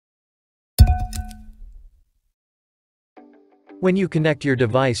When you connect your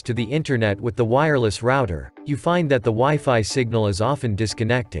device to the internet with the wireless router, you find that the Wi-Fi signal is often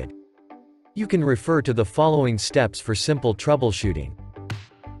disconnected. You can refer to the following steps for simple troubleshooting.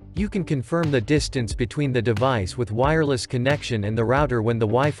 You can confirm the distance between the device with wireless connection and the router when the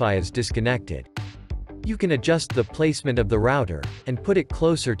Wi-Fi is disconnected. You can adjust the placement of the router, and put it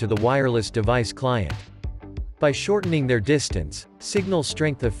closer to the wireless device client. By shortening their distance, signal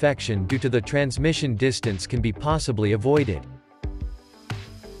strength affection due to the transmission distance can be possibly avoided.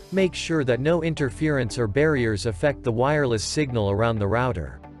 Make sure that no interference or barriers affect the wireless signal around the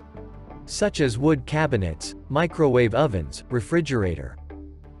router, such as wood cabinets, microwave ovens, refrigerator.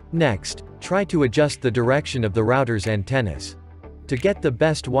 Next, try to adjust the direction of the router's antennas. To get the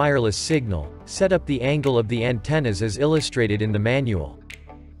best wireless signal, set up the angle of the antennas as illustrated in the manual.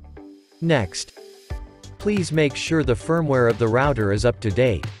 Next, please make sure the firmware of the router is up to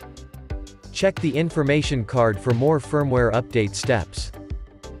date. Check the information card for more firmware update steps.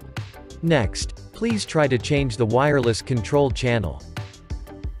 Next, please try to change the wireless control channel.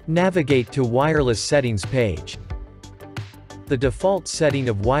 Navigate to Wireless Settings page. The default setting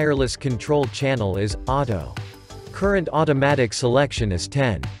of wireless control channel is Auto. Current automatic selection is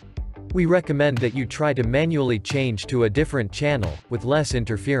 10. We recommend that you try to manually change to a different channel, with less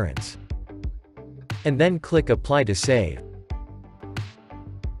interference. And then click Apply to save.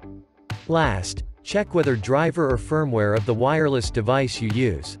 Last, check whether driver or firmware of the wireless device you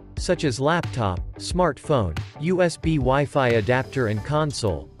use, such as laptop, smartphone, USB Wi-Fi adapter and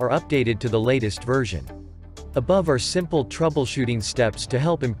console, are updated to the latest version. Above are simple troubleshooting steps to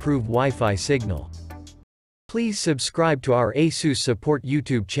help improve Wi-Fi signal. Please subscribe to our ASUS support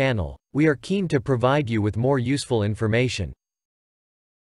YouTube channel. We are keen to provide you with more useful information.